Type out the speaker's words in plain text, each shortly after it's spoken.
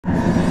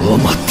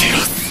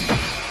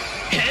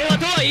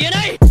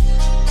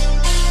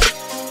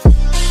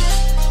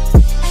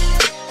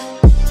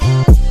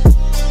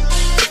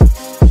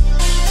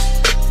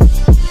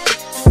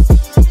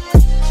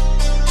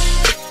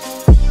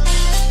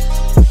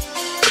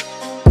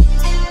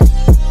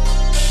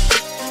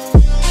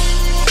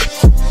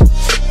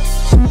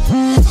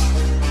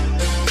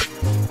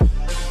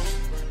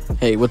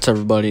what's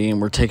everybody,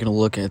 and we're taking a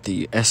look at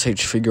the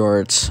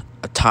Figuarts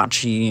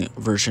Itachi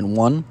version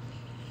 1.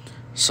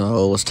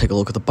 So let's take a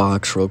look at the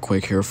box real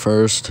quick here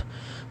first.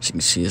 As you can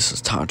see, this is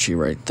Itachi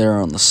right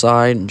there on the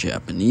side in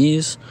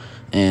Japanese.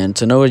 And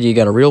to know you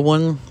got a real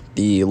one,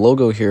 the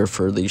logo here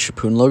for the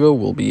shippuden logo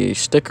will be a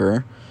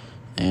sticker,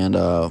 and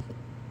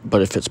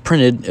but if it's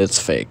printed,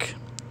 it's fake.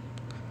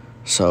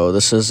 So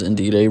this is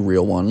indeed a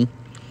real one.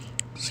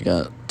 So you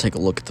gotta take a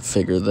look at the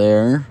figure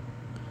there.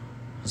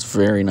 It's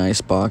very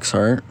nice box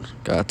art.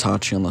 Got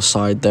Itachi on the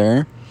side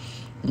there.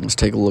 And let's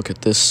take a look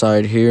at this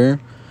side here.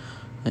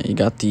 And you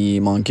got the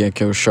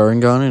Mangekyo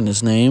Sharingan in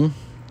his name.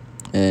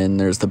 And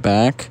there's the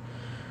back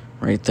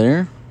right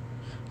there.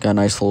 Got a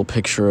nice little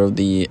picture of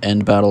the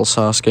end battle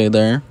Sasuke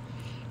there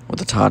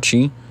with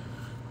Itachi.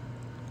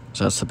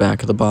 So that's the back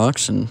of the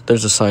box. And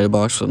there's the side of the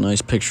box with a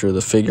nice picture of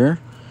the figure.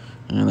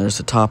 And there's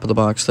the top of the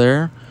box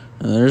there.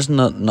 And there's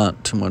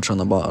not too much on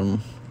the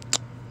bottom.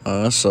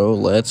 So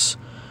let's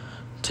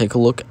take a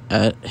look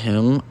at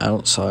him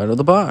outside of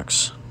the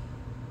box.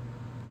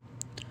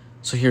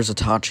 So here's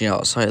Itachi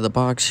outside of the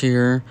box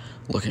here,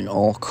 looking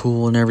all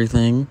cool and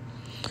everything.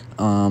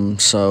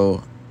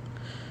 So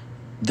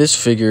this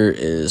figure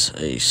is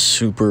a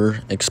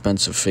super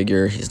expensive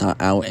figure. He's not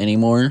out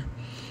anymore.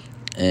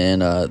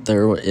 And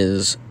there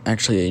is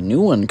actually a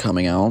new one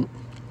coming out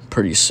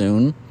pretty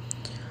soon.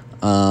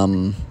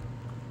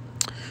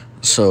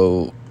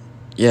 So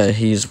yeah,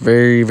 he's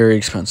very, very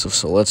expensive.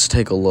 So let's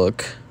take a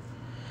look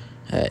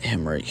at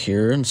him right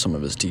here and some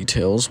of his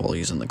details while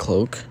he's in the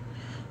cloak.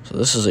 So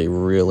this is a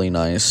really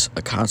nice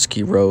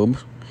Akatsuki robe.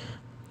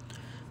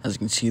 As you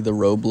can see, the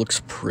robe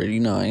looks pretty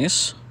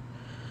nice.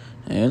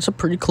 And it's a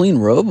pretty clean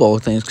robe, all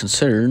things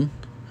considered.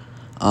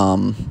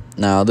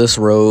 Now, this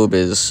robe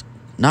is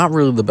not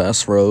really the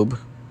best robe,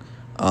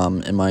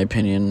 in my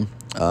opinion.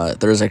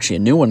 There's actually a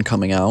new one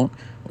coming out,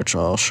 which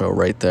I'll show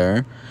right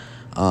there.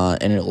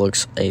 And it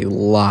looks a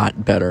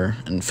lot better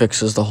and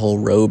fixes the whole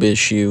robe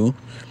issue.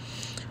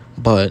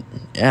 But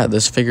yeah,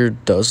 this figure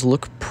does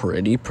look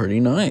pretty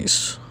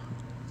nice.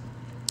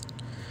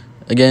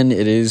 Again,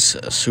 it is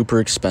super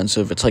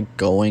expensive. It's like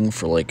going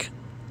for like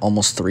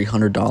almost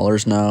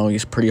 $300 now.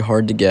 He's pretty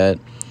hard to get.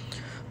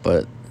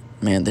 But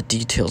man, the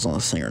details on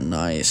this thing are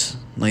nice.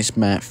 Nice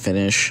matte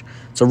finish.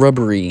 It's a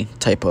rubbery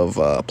type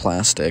of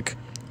plastic,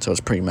 so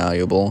it's pretty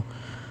malleable.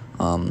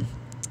 And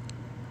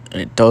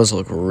it does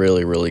look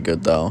really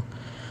good though.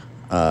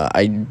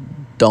 I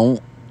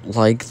don't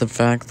like the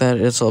fact that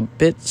it's a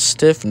bit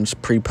stiff and it's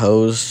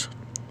pre-posed,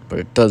 but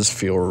it does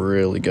feel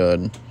really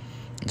good.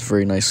 It's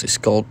very nicely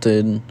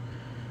sculpted.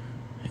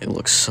 It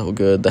looks so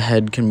good. The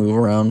head can move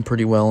around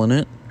pretty well in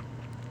it.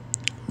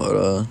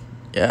 But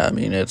yeah, I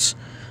mean, it's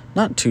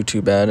not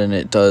too bad, and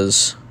it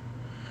does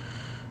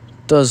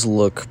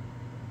look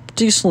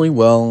decently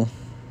well,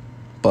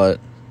 but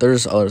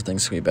there's other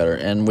things to be better.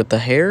 And with the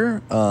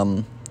hair,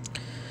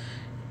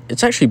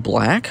 it's actually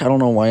black. I don't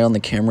know why on the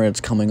camera it's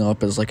coming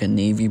up as like a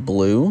navy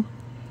blue,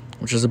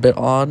 which is a bit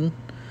odd,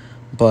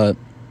 but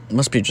it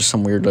must be just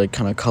some weird like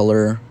kind of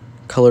color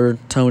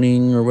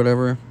toning or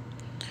whatever.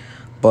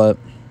 But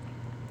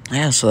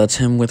yeah, so that's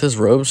him with his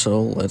robe, so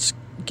let's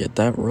get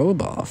that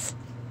robe off.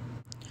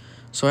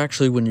 So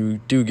actually, when you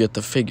do get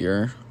the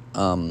figure,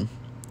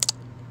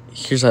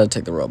 here's how to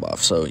take the robe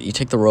off. So you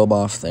take the robe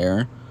off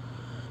there.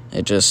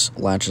 It just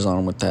latches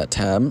on with that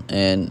tab,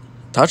 and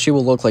Itachi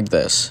will look like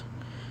this.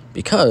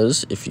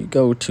 Because if you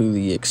go to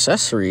the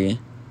accessory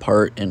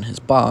part in his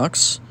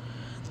box,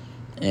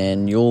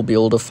 and you'll be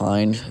able to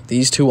find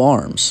these two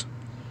arms.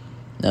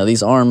 Now,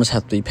 these arms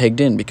have to be pegged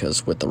in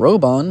because with the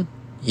robe on,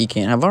 he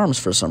can't have arms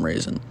for some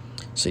reason.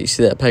 So you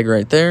see that peg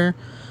right there?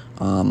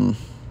 You're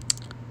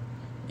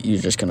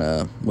just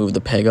gonna move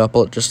the peg up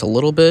just a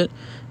little bit.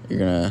 You're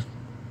gonna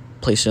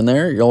place it in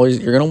there.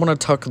 You're gonna want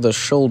to tuck the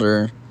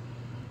shoulder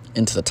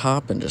into the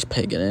top and just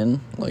peg it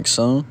in like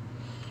so.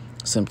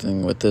 Same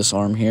thing with this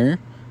arm here.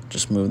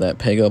 Just move that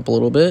peg up a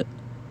little bit.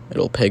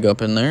 It'll peg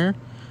up in there.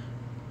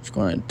 What you're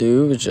going to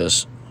do is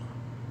just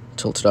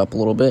tilt it up a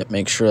little bit.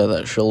 Make sure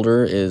that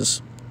shoulder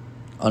is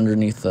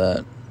underneath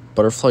that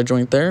butterfly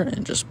joint there,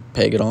 and just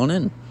peg it on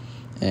in.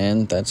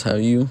 And that's how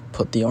you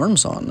put the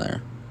arms on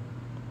there.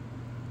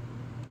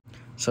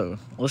 So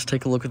let's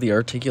take a look at the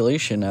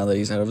articulation now that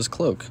he's out of his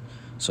cloak.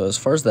 So as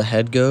far as the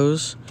head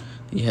goes,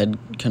 the head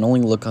can only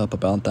look up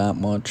about that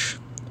much,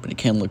 but he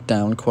can look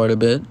down quite a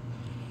bit.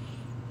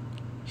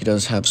 He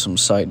does have some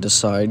side to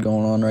side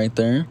going on right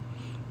there.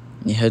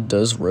 The head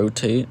does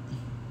rotate.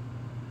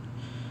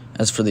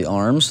 As for the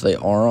arms, they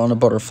are on a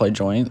butterfly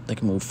joint. They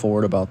can move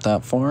forward about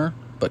that far,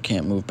 but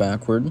can't move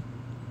backward.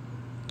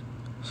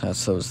 So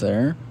that's those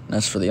there. And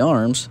as for the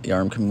arm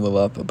can move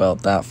up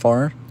about that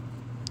far,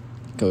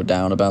 go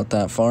down about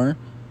that far.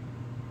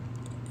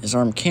 His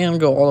arm can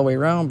go all the way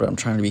around, but I'm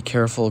trying to be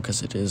careful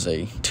because it is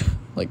a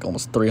like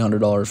almost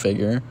 $300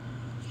 figure.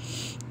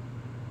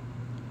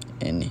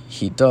 And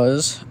he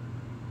does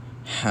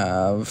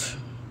have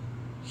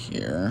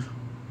here,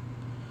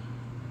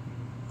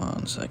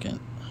 1 second,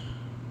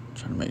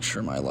 trying to make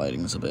sure my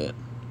lighting's a bit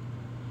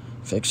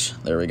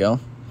fixed. There we go.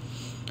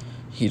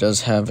 He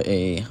does have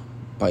a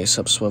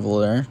bicep swivel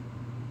there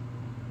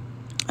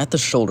at the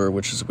shoulder,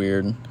 which is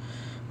weird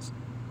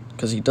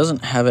because he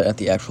doesn't have it at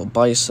the actual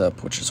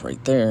bicep, which is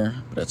right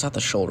there, but it's at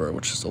the shoulder,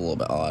 which is a little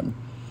bit odd.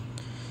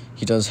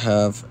 He does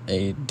have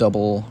a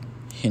double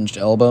hinged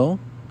elbow,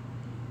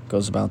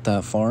 goes about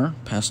that far,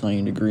 past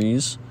 90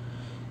 degrees.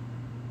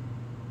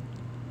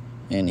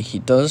 And he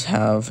does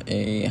have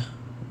a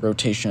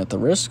rotation at the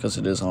wrist because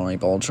it is on a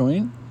ball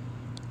joint,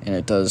 and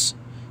it does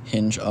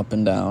hinge up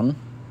and down.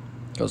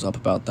 Goes up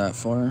about that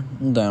far,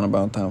 and down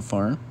about that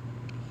far.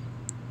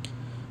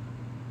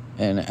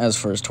 And as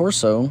for his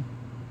torso,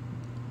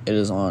 it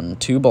is on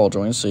 2 ball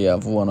joints, so you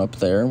have one up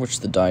there, which is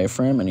the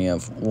diaphragm, and you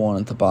have one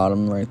at the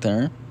bottom right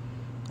there,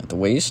 at the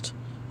waist.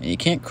 And you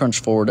can't crunch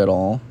forward at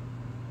all,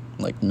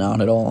 like not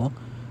at all,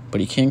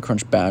 but you can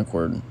crunch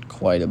backward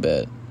quite a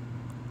bit,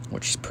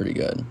 which is pretty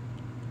good.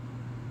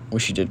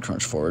 Wish he did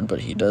crunch forward,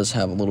 but he does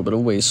have a little bit of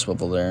waist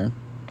swivel there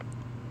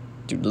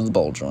due to the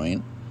ball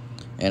joint.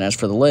 And as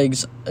for the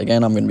legs,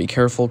 again, I'm going to be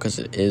careful because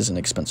it is an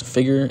expensive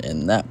figure,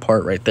 and that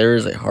part right there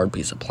is a hard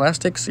piece of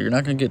plastic, so you're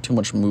not going to get too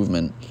much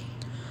movement.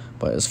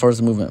 But as far as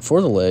the movement for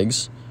the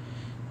legs,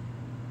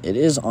 it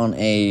is on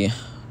a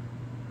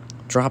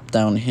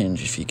drop-down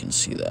hinge, if you can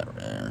see that right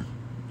there.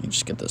 You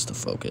just get this to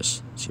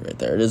focus. See right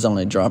there, it is on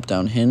a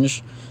drop-down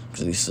hinge,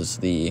 because this is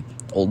the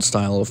old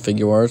style of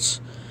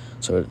figuarts.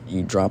 So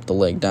you drop the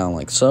leg down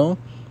like so,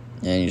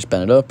 and you just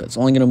bend it up. It's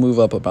only going to move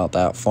up about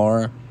that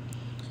far.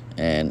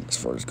 And as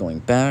far as going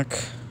back,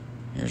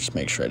 here, just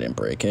make sure I didn't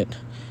break it.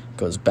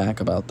 Goes back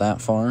about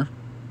that far.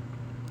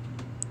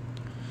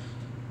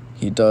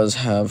 He does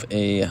have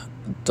a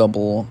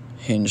double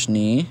hinge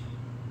knee.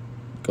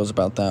 Goes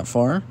about that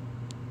far.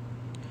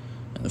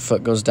 And the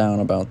foot goes down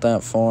about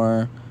that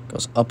far.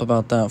 Goes up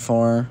about that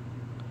far.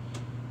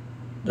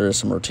 There is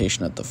some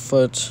rotation at the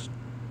foot.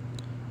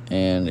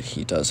 And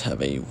he does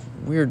have a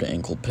weird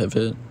ankle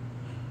pivot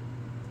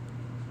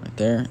right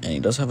there, and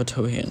he does have a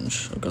toe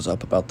hinge. It goes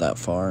up about that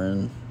far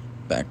and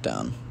back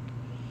down.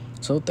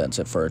 So that's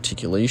it for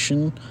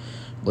articulation.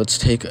 Let's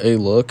take a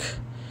look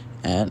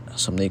at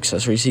some of the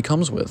accessories he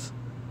comes with.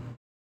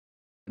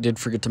 I did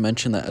forget to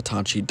mention that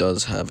Itachi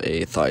does have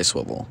a thigh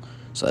swivel,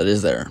 so that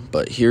is there.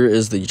 But here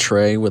is the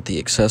tray with the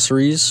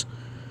accessories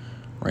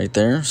right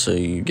there. So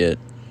you get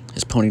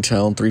his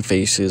ponytail, 3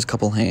 faces,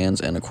 couple hands,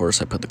 and of course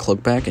I put the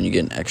cloak back, and you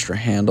get an extra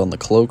hand on the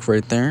cloak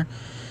right there.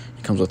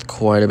 It comes with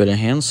quite a bit of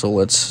hands, so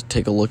let's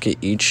take a look at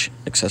each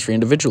accessory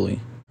individually.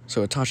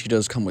 So Itachi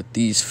does come with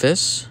these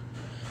fists,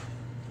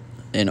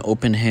 an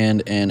open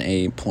hand, and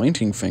a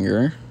pointing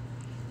finger.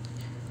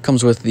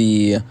 Comes with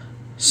the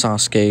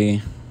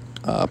Sasuke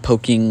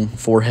poking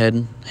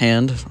forehead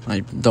hand. I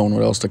don't know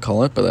what else to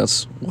call it, but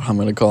that's what I'm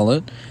going to call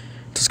it.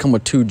 It does come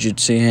with 2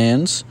 jutsu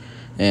hands,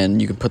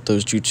 and you can put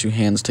those jutsu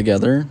hands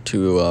together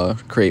to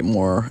create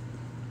more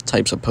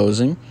types of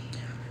posing.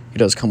 He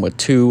does come with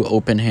 2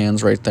 open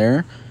hands right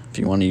there, if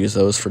you want to use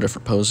those for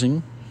different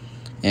posing.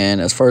 And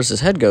as far as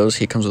his head goes,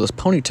 he comes with his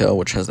ponytail,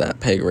 which has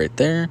that peg right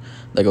there,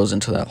 that goes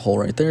into that hole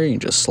right there. You can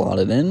just slot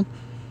it in,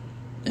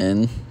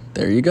 and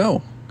there you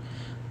go.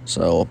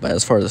 So,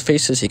 as far as the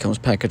faces, he comes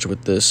packaged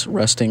with this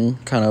resting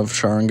kind of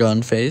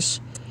Sharingan face.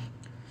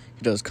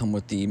 He does come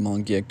with the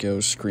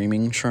Mangekyo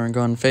screaming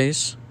Sharingan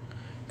face.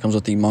 Comes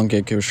with the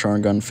Mangekyo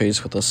Sharingan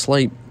face with a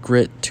slight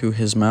grit to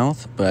his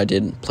mouth, but I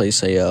did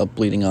place a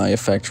bleeding eye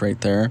effect right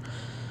there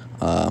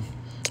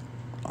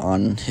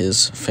on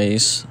his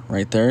face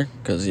right there,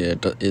 because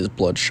it is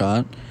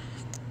bloodshot.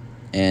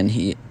 And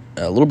he,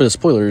 a little bit of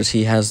spoilers,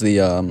 he has the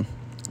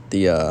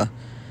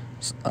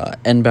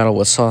end battle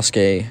with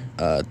Sasuke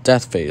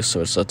death face,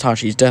 so it's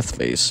Itachi's death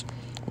face,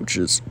 which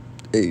is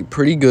a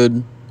pretty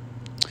good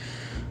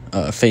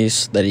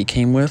face that he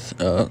came with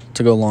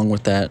to go along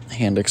with that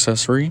hand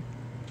accessory.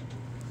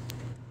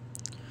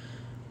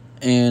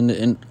 And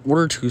in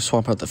order to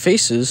swap out the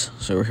faces,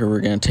 so here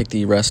we're going to take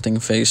the resting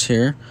face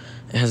here.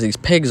 It has these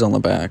pegs on the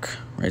back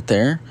right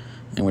there.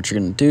 And what you're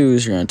going to do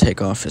is you're going to take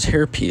off his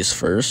hairpiece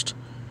first,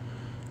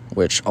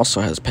 which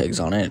also has pegs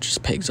on it. It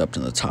just pegs up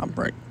to the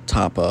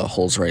top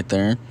holes right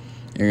there.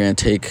 You're going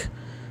to take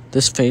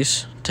this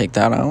face, take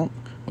that out,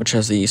 which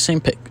has the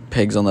same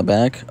pegs on the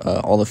back.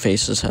 All the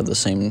faces have the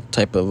same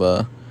type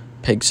of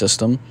peg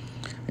system.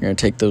 You're going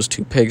to take those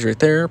 2 pegs right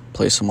there,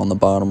 place them on the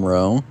bottom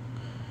row,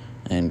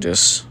 and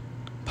just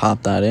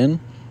pop that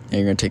in. And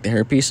you're going to take the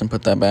hairpiece and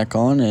put that back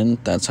on,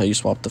 and that's how you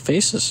swap the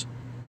faces.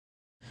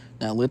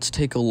 Now let's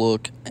take a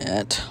look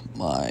at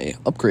my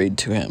upgrade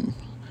to him.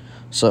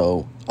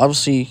 So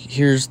obviously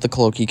here's the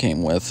cloak he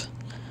came with.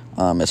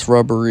 It's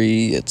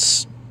rubbery.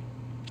 It's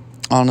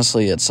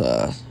honestly it's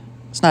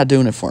not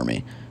doing it for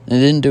me. And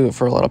it didn't do it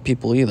for a lot of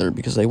people either,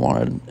 because they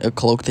wanted a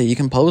cloak that you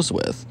can pose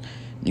with.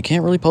 You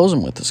can't really pose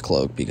him with this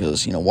cloak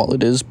because, you know, while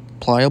it is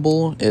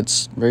pliable,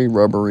 it's very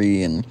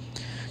rubbery, and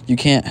you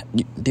can't,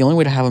 the only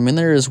way to have him in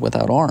there is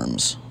without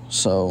arms.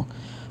 So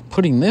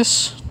putting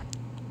this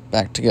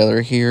back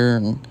together here,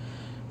 and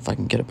if I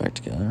can get it back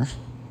together,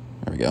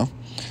 there we go.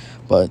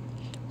 But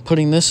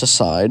putting this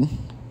aside,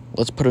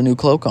 let's put a new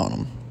cloak on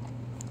him.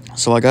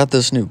 So I got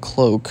this new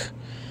cloak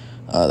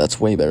That's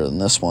way better than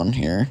this one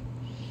here.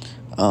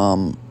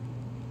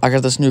 I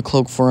got this new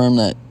cloak for him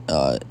that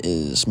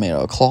is made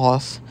out of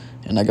cloth,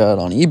 and I got it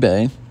on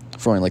eBay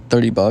for only like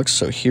 30 bucks.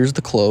 So here's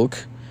the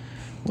cloak.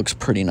 Looks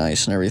pretty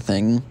nice and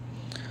everything.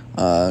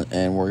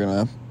 And we're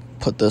gonna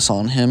put this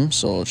on him.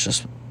 So let's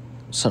just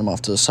set him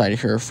off to the side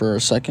here for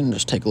a second.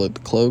 Just take a look at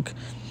the cloak.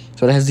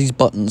 So it has these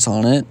buttons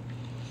on it.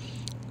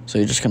 So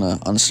you're just gonna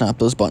unsnap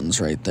those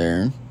buttons right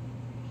there.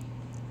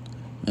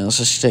 And let's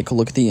just take a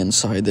look at the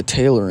inside. The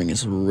tailoring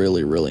is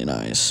really, really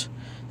nice.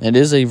 It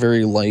is a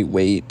very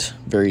lightweight,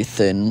 very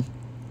thin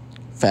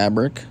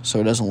fabric, so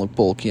it doesn't look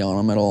bulky on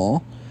them at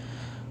all.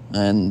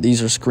 And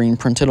these are screen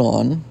printed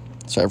on,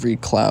 so every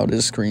cloud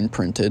is screen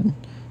printed.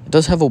 It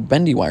does have a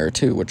bendy wire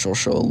too, which I'll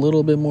show a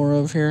little bit more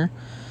of here.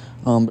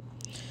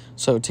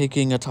 So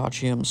taking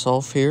Itachi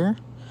himself here,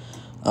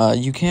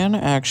 you can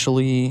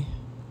actually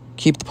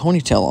keep the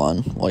ponytail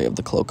on while you have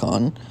the cloak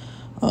on.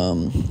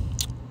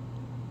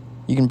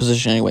 You can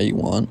position any way you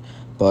want.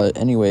 But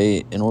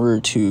anyway, in order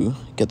to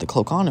get the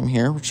cloak on him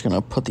here, we're just going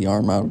to put the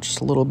arm out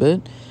just a little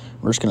bit.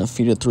 We're just going to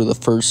feed it through the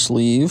first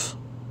sleeve.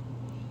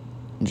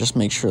 And just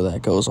make sure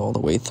that goes all the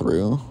way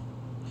through.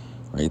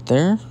 Right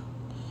there.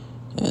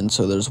 And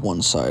so there's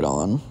one side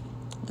on.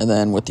 And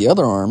then with the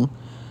other arm,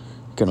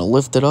 going to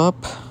lift it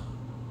up.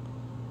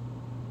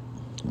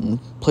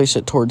 And place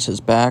it towards his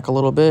back a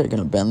little bit.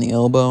 Going to bend the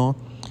elbow.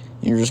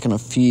 And you're just going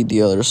to feed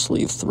the other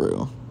sleeve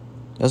through.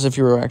 As if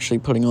you were actually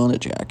putting on a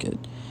jacket.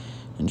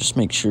 And just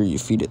make sure you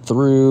feed it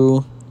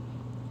through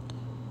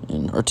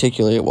and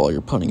articulate it while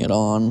you're putting it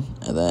on.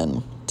 And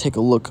then take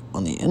a look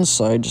on the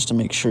inside just to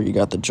make sure you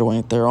got the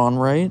joint there on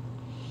right.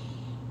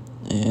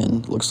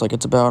 And looks like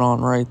it's about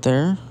on right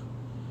there.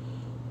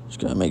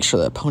 Just gotta make sure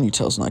that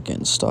ponytail's not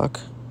getting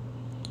stuck.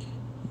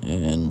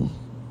 And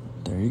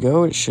there you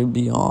go, it should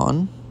be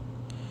on.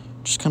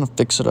 Just kind of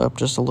fix it up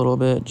just a little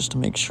bit just to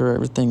make sure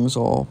everything's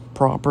all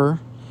proper.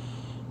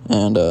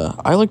 And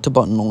I like to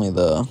button only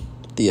the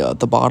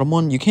bottom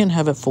one. You can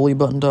have it fully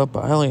buttoned up,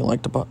 but I only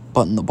like to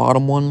button the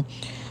bottom one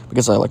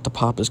because I like to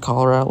pop his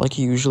collar out like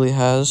he usually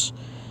has.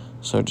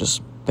 So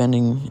just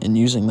bending and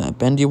using that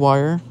bendy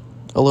wire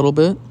a little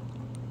bit,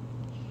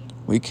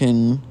 we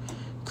can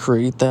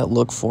create that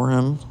look for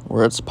him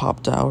where it's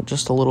popped out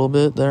just a little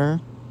bit there.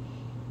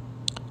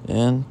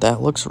 And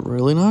that looks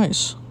really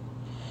nice.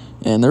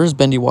 And there is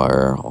bendy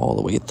wire all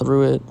the way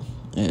through it.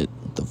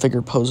 The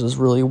figure poses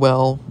really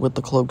well with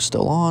the cloak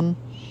still on.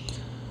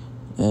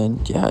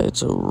 And yeah,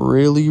 it's a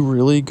really,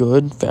 really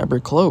good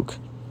fabric cloak.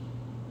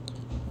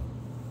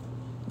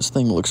 This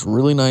thing looks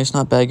really nice,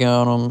 not bagging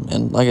on them.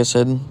 And like I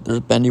said, there's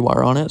bendy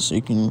wire on it, so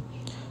you can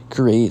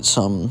create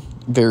some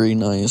very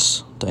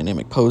nice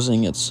dynamic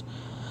posing.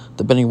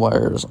 The bendy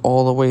wire is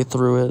all the way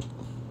through it.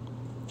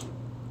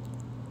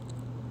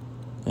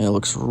 And it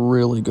looks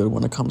really good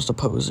when it comes to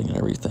posing and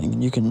everything.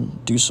 And you can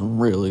do some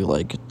really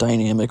like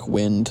dynamic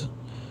wind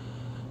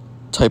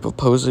type of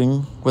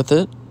posing with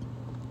it.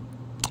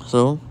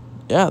 So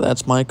yeah,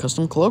 that's my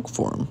custom cloak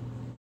for him.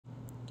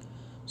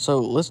 So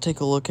let's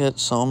take a look at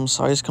some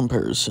size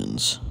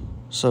comparisons.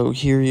 So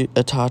here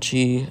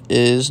Itachi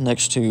is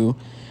next to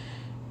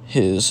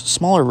his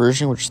smaller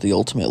version, which is the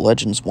Ultimate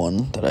Legends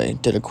one that I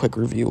did a quick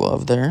review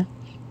of there.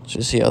 So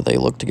you see how they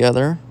look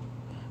together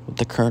with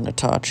the current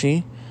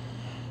Itachi.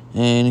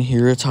 And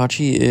here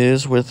Itachi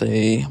is with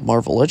a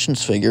Marvel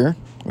Legends figure,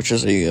 which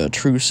is a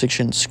true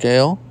 6-inch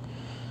scale.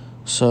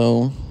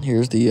 So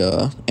here's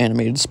the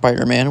animated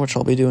Spider-Man, which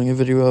I'll be doing a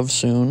video of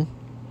soon.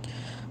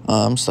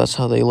 So that's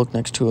how they look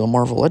next to a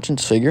Marvel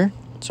Legends figure.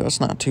 So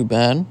it's not too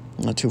bad,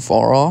 not too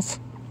far off.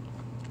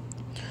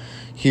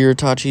 Here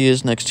Itachi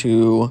is next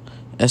to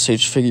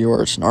SH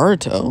Figuarts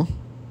Naruto,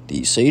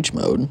 the Sage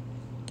mode,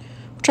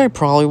 which I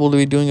probably will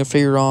be doing a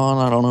figure on.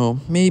 I don't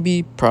know,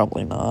 maybe,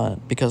 probably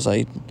not, because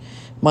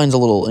mine's a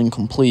little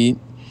incomplete.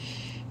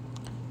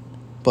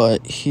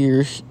 But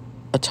here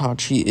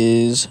Itachi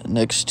is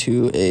next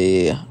to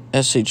a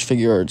SH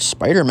Figuarts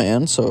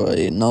Spider-Man, so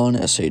a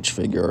non-SH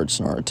Figuarts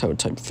Naruto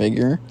type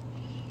figure.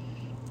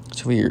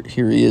 So here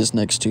he is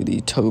next to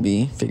the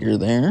Toby figure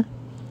there.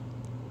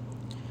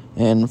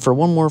 And for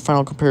one more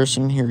final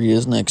comparison, here he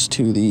is next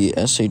to the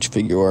SH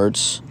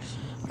Figuarts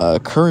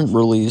current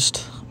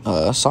released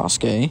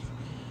Sasuke,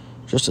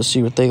 just to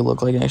see what they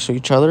look like next to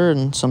each other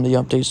and some of the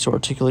updates to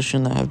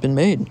articulation that have been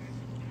made.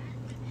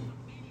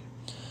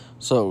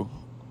 So,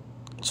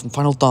 some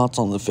final thoughts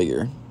on the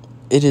figure.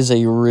 It is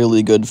a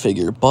really good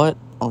figure, but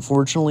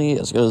unfortunately,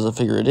 as good as a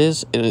figure it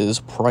is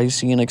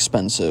pricey and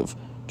expensive.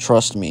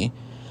 Trust me.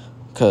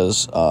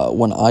 Because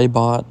when I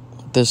bought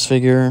this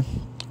figure,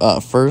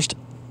 first,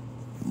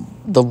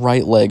 the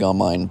right leg on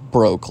mine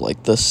broke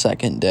like the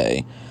second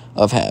day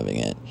of having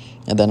it.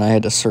 And then I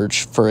had to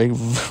search for a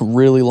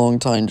really long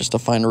time just to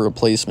find a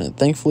replacement.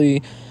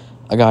 Thankfully,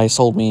 a guy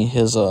sold me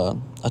his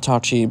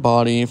Itachi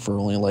body for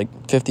only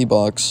like 50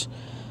 bucks.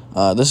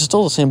 This is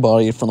still the same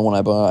body from the one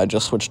I bought. I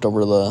just switched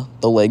over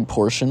the leg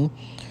portion.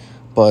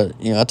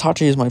 But, you know,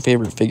 Itachi is my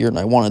favorite figure, and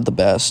I wanted the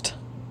best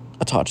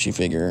Itachi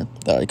figure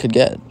that I could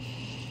get.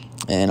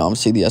 And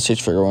obviously the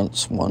SH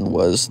Figuarts one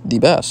was the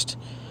best.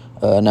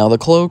 Now the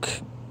cloak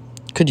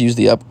could use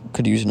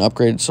an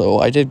upgrade, so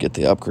I did get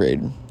the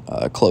upgrade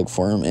cloak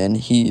for him, and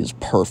he is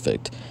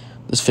perfect.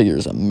 This figure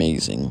is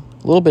amazing.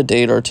 A little bit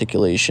dated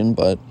articulation,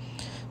 but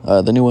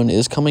the new one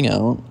is coming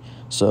out,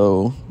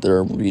 so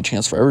there will be a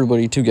chance for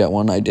everybody to get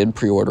one. I did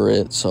pre-order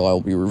it, so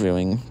I'll be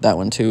reviewing that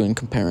one too and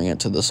comparing it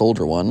to this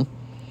older one.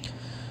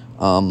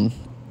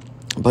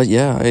 But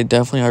yeah, I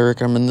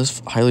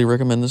highly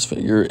recommend this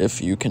figure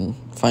if you can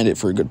find it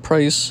for a good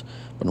price.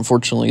 But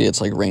unfortunately,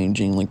 it's like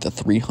ranging like the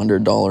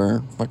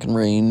 $300 fucking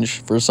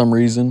range for some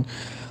reason.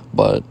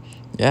 But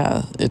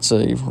yeah, it's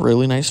a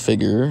really nice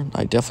figure.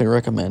 I definitely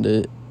recommend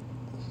it.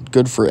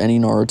 Good for any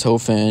Naruto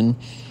fan.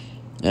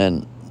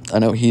 And I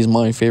know he's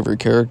my favorite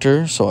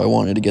character, so I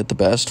wanted to get the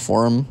best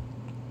for him.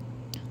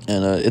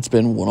 And it's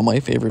been one of my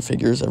favorite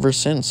figures ever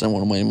since, and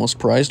one of my most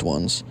prized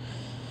ones.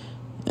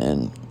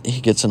 And he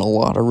gets in a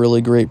lot of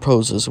really great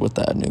poses with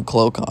that new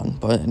cloak on.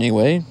 But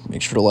anyway,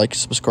 make sure to like,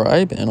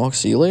 subscribe, and I'll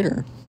see you later.